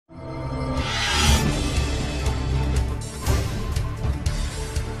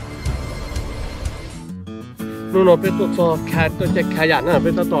nó nó biết tôi khai tôi chạy kayak nữa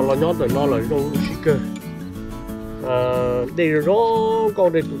biết tôi lo nhót rồi nó là trong speaker để rõ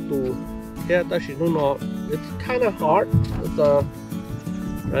con để tụt yeah ta chỉ nó it's kind of hard it's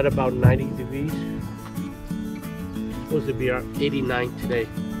at about 90 degrees supposed to be around 89 today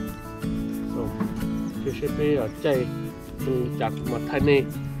so cái sẽ phải chạy từจากมาไทยนี่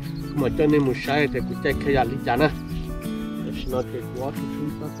มาเจ้านี่มุชัยแต่กูchạy kayak lý chán á it's not the water too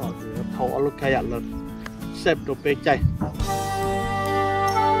ต่อเลยเขาเอารถkayakเลยเซฟตัวไปใจ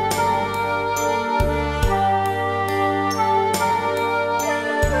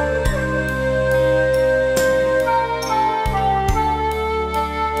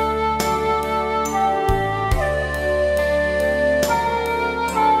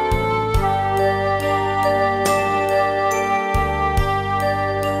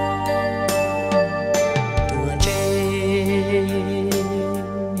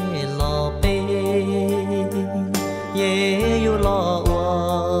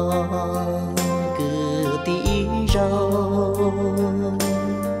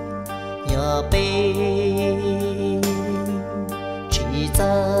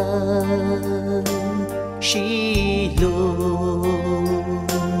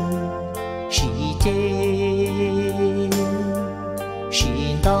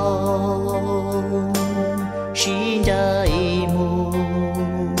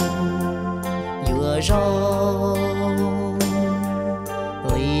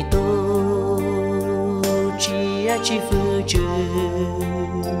chỉ phư trừ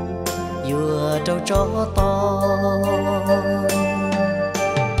vừa trâu chó to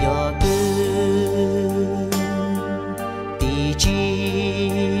vừa cứ tì chi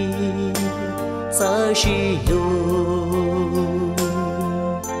sơ chi lu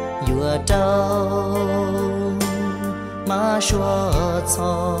vừa trâu má xua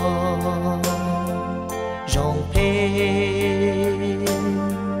cho rong phê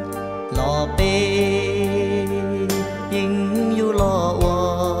lò bê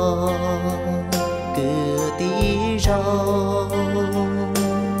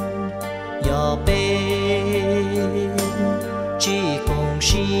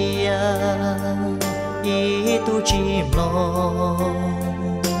tu chim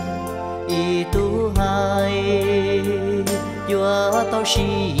lòng y tu hai vừa tao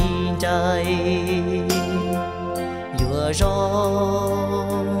xin trái vừa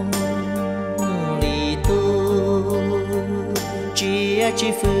rong li tu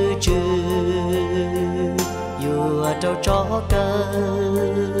chỉ phư trừ vừa trâu chó cơ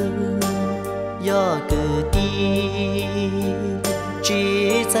do cứ đi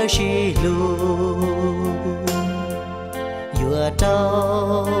chỉ sao chỉ lu vừa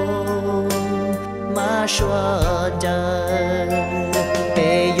trâu má xóa trời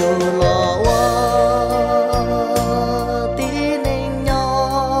bề dù lo tí nên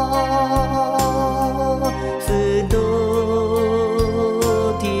nhỏ phương đô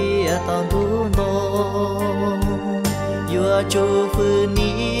thì tao đu nô vừa cho phương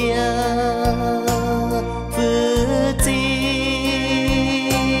nia phương chi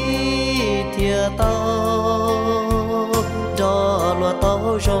thì tao cho lo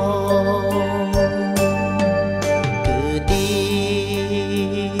tao rong cứ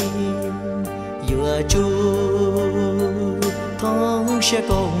đi vừa chu thông sẽ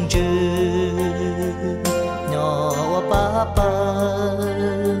công trừ nhỏ ba ba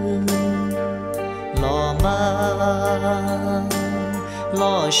lo ma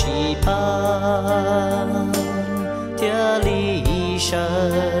lo xì ba theo lý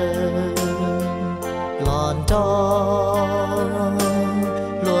sơn lon đó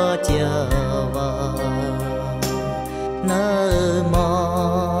lúa chờ vào nở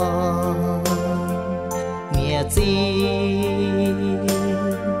mòn nghĩa gì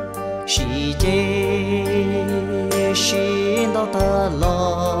chỉ chế xin đau ta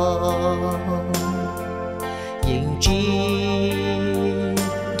lo những chi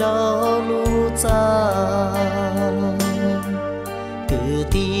đau lu cha cứ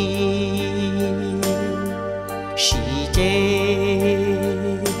đi chỉ chế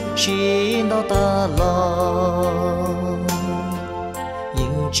xin đau ta lo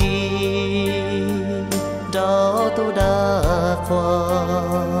những chi đau tu đã qua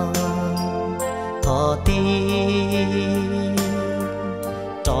thọ ti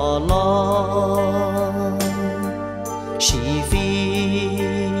trò lo chỉ vì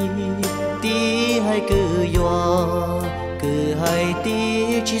tí hay cứ yo cứ hay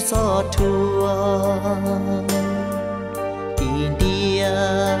tí chỉ so thua tin dia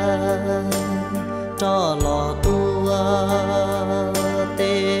cho lo tua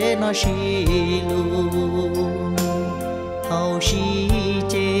te nó xì lu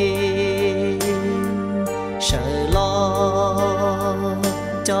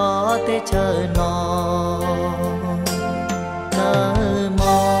cho tê chờ nó nơ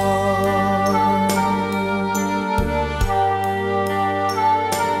mò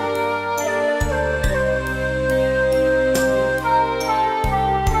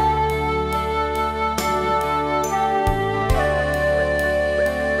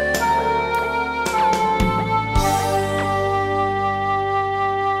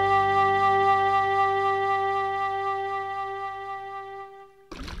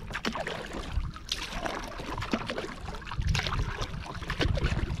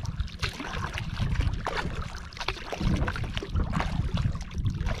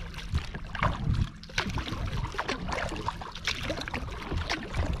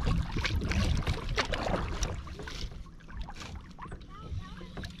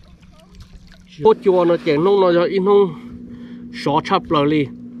bố chùa nó chè nông nó cho in nông xóa chắp lại đi,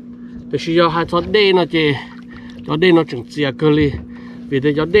 để khi cho hai cho đê nó chè cho đê nó chẳng chè cơ đi, vì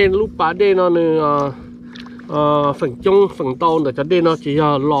thế cho đê lúc bả đê nó nữa phần trong phần tàu để cho đê nó chỉ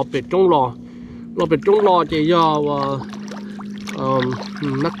cho lò bể trong lò bể trong lò chỉ cho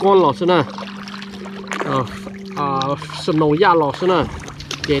nát con lò xí nè sân nấu da lò xí nè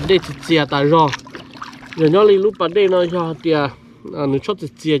chè đê chỉ chè tại rồi nhớ đi lúc bả đê nó cho chè nếu cho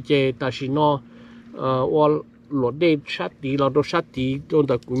chè chè tại vì nó qua lột đê sát tí lò đồ sát tí trong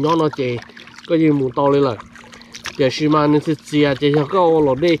tại cũng nhỏ nó chè có gì muốn to lên là chè xí mà nên chè cho cái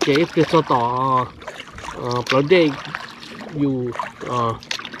lột đê chè ít cho tỏ lột đêอยู่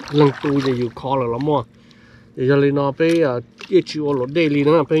lần tu thìอยู่คอเลยละมั่วเดี๋ยวเลยnóไปยี่ชิวลดเดลีน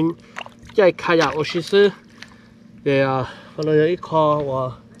ะไปใจขยะโอชิซึเดี๋ยวเราจะอีคอว่า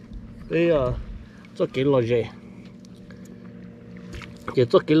ไป做给老热也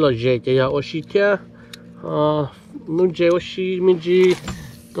做给老热这样我是天弄这我是明知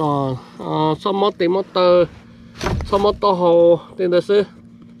个什么地么的什么都好真的是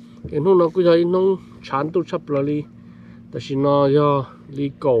给弄那个叫弄长度差不多哩但是呢要离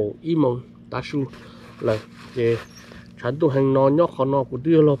狗一蒙大树来这长度很nó nhóc họ nó cũng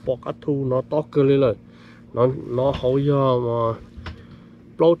đưa nó bỏ cá thu nó to cơ lên rồi nó hậu giờ mà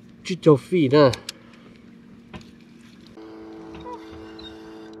bao chỉ cho phi nè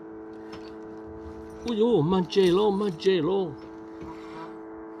ui dồi mang chê lô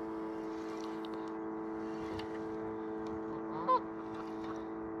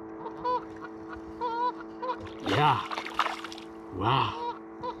yeah wow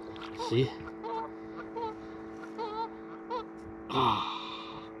see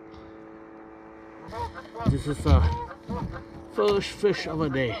this is the first fish of the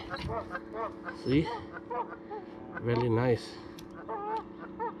day. See, really nice.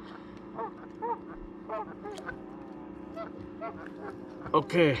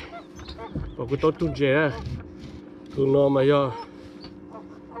 Okay, và cái tốt chung chế cứ nó mà do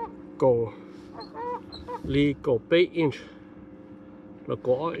cổ ly cổ 8 inch là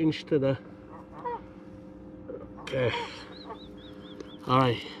cổ inch thế đó. Okay,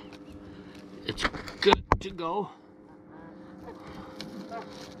 alright, it's good to go.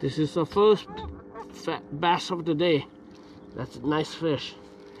 This is the first fat bass of the day. That's a nice fish.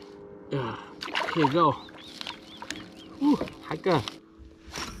 Here you go. Hiker.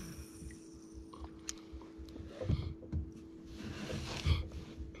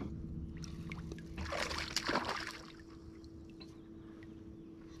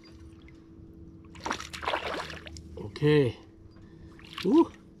 Okay.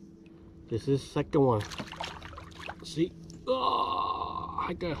 This is second one. See?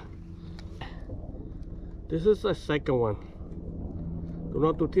 Hiker. This is the second one. Tụi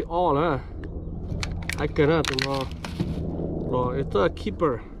nó tụi thi all ha. Hiker ha tụi nó. Rồi, it's a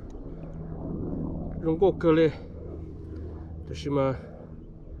keeper. Rung có cơ lê. Thế nhưng mà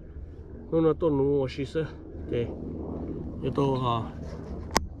nó tôi nụ xí sơ. Để tôi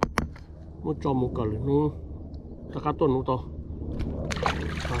một cho một cái nụ. Ta cá tôi nụ to.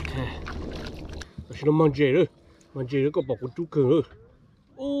 Ok. Thế nhưng mà mang dê có bỏ con chú cường nữa.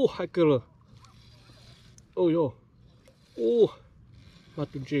 Hiker rồi. Yo. Mà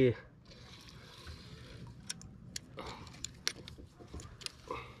tụi dê.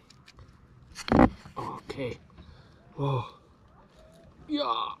 Okay. Oh.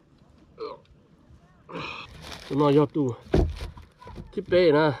 Yeah. Tụi nó do tụ cái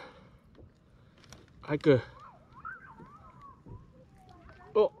bể nè. Hiker.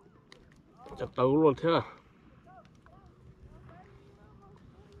 Chặt tàu luôn thế à?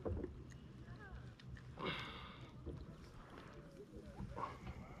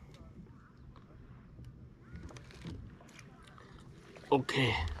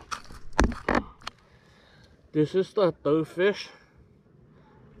 Okay. This is the third fish.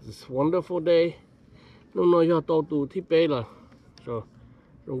 This wonderful day. Nó nói cho tàu tù thì bé là rồi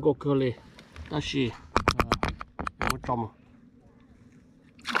rong có cơ li ta xì một trong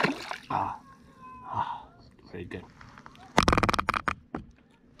very good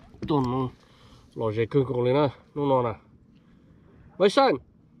tuần nó lò dễ cưng cùng lên nè nó nè vậy sao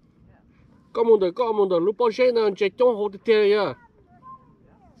có một đời lúc bao giờ nó chỉ trong hồ thì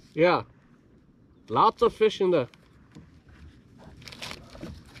yeah lots of fish in there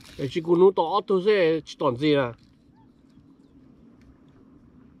để chỉ có nuôi to thôi chứ chỉ toàn gì à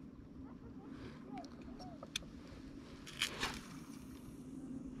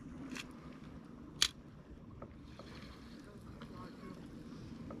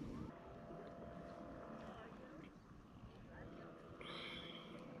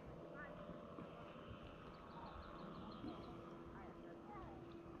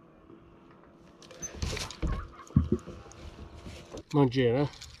mang gì nữa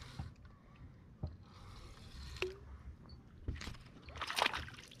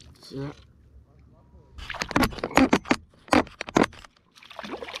yeah.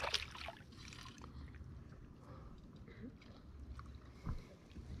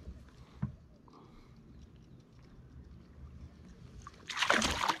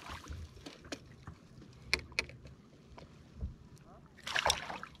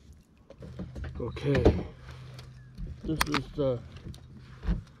 Okay, this is the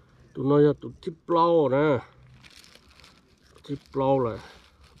tụi nó ra tụi tip plow nè, tip plow là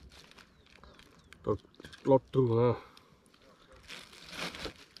tụi lót tù nè,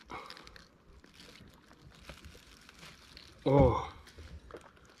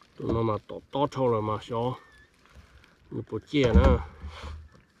 tụi nó mà to thâu rồi mà xó, như bộ chia nè.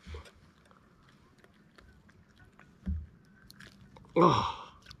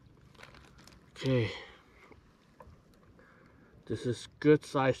 Okay, this is good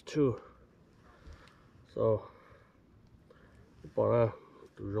size too. So, bỏ ra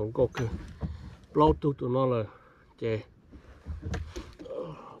tụi rong có cái plow tụi nó là chè.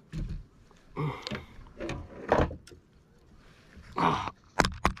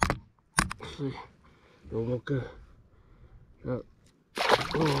 Rong có cái,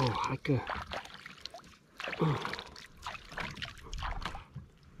 hai cái.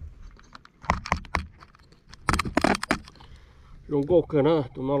 Rong có cái nữa,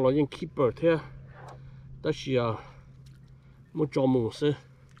 tụi nó là những keeper thế, đó là một trò mùng sư,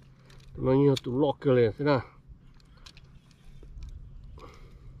 tụi nó như tụi lọt cái này thế nào.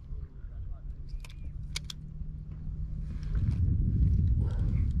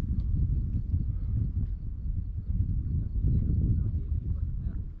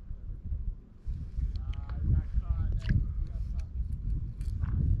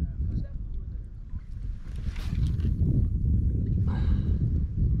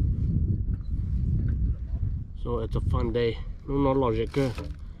 So it's a fun day. Nó lo dễ cơ.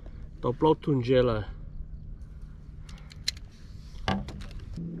 Tao plow thun dễ là.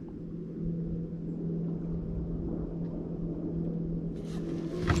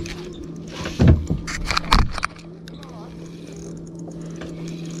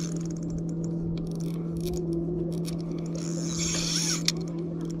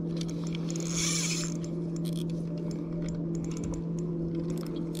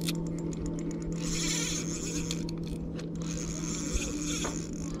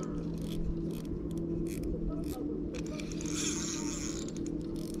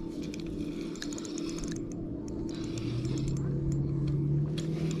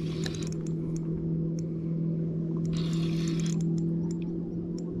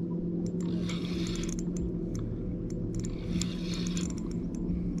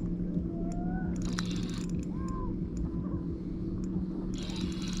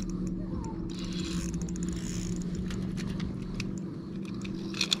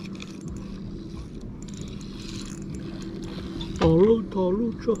 Thỏ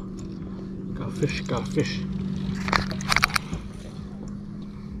luôn cho. Got fish.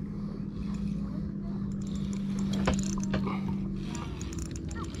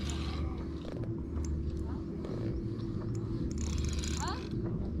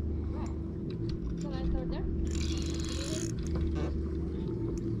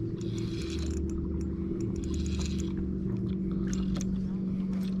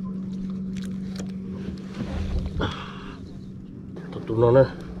 Tụi nó nè,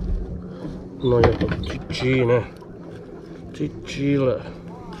 nó là tụi chi nè, chi là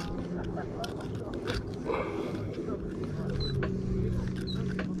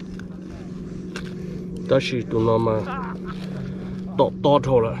đó là tụi nó mà to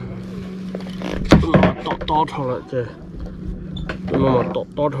thâu là, tụi nó to thâu là chứ tụi nó mà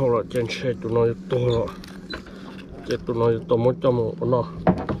tốt thôi rồi trên xe tụi nó to rồi chế tụi nó to một trăm một nó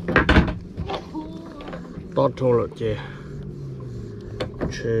tốt thôi rồi chế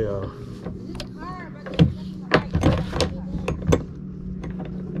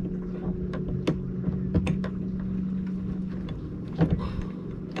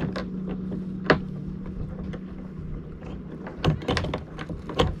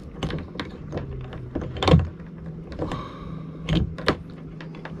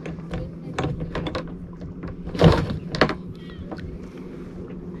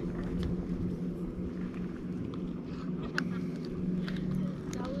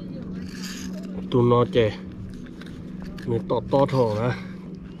tụi nó chế mình to thôi nè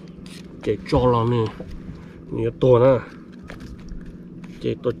chế cho nó nè nhiều to nè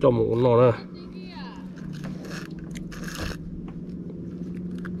chế to cho một nó nè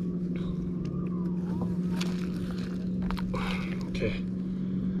okay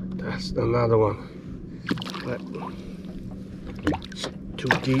that's another one but it's too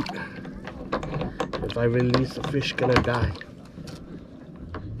deep if I release the fish gonna die.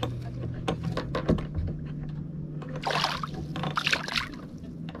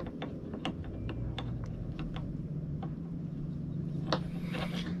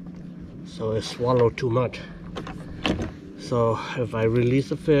 So it swallowed too much. So if I release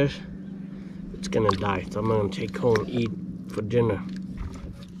the fish, it's gonna die. So I'm gonna take home and eat for dinner.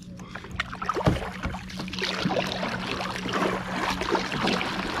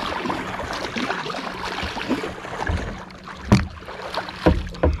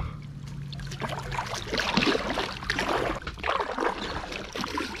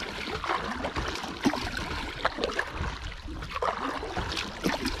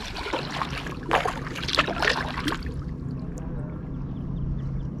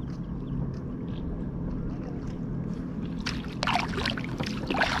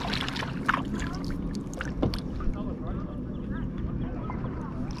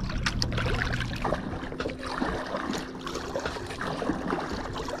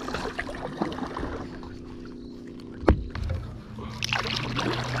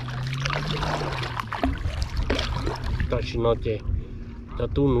 Tại vì nó chế cho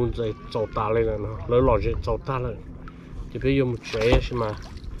tôi nuôi dây trâu ta lên là nó lấy lò dây trâu ta lên thì bây giờ một chế xem mà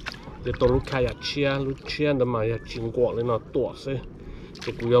thì tôi lúc Kayak chia đó mà chín quả lên nó tỏa xe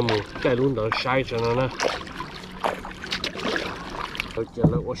thì cũng có một cái luôn đó sai cho nó nè bây giờ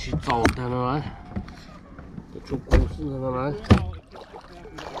là tôi sẽ trâu ta nó đấy cái chú cố xin nó đấy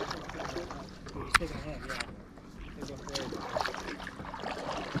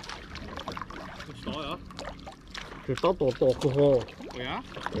thì tao to cơ hồ. Yeah.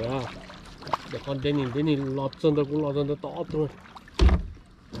 Yeah. Để con đến nhìn lọt chân tôi cũng lọt chân tôi to thôi.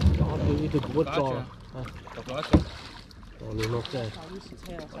 To tôi đi được cũng to. To nên nó chơi.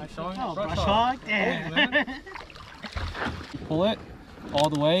 Pull it all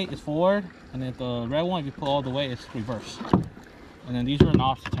the way, it's forward, and then the red one, if you pull all the way, it's reverse. And then these are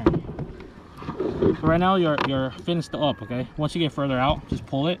knobs to turn. So right now your fin is still up, okay? Once you get further out, just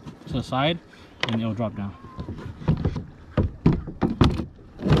pull it to the side, and it'll drop down.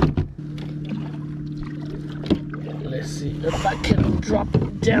 Let's see if I can drop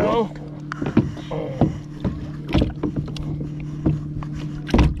it down.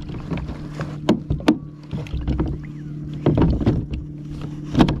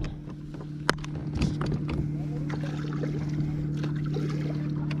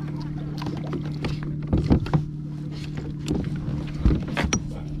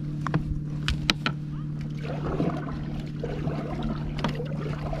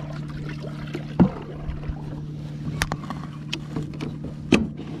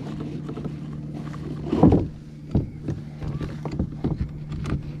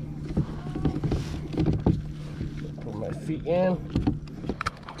 In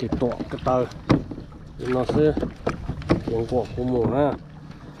chỉ tọa cái tờ thì nó sẽ những quả của mùa ha.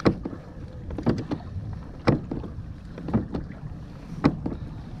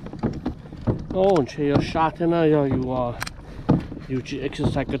 Oh, chỉ có sát thế này rồi you chỉ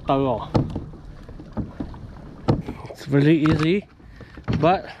exercise cái tờ rồi. It's really easy,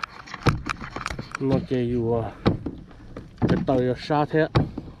 but nó chỉ you cái tờ sát thế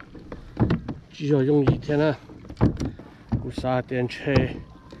chỉ có dùng gì thế này. Sa tiền chơi,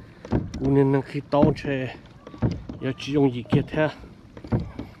 cũng nên năng khi tao chơi, giờ chỉ dùng gì kia thế.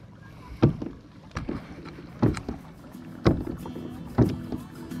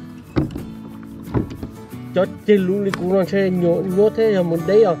 Cho chơi lũ đi cũng nó chơi nhớ thế là một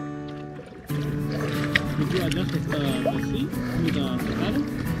đấy à. Did you adjust the seat to the paddle?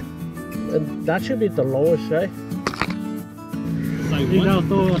 That should be the lowest, right? like We one.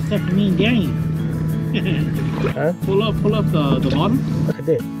 go to second mean game. Hả? Pull up the bottom. Cái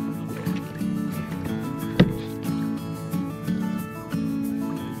gì?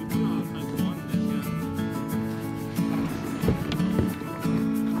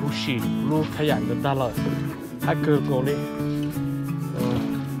 Cushy, lu kayak được đa lợi. Hacker cô đi.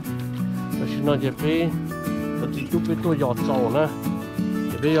 Rồi xin nói về tôi chỉ chụp với tôi giọt sầu nè.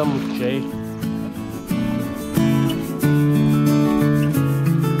 Để bây giờ một chế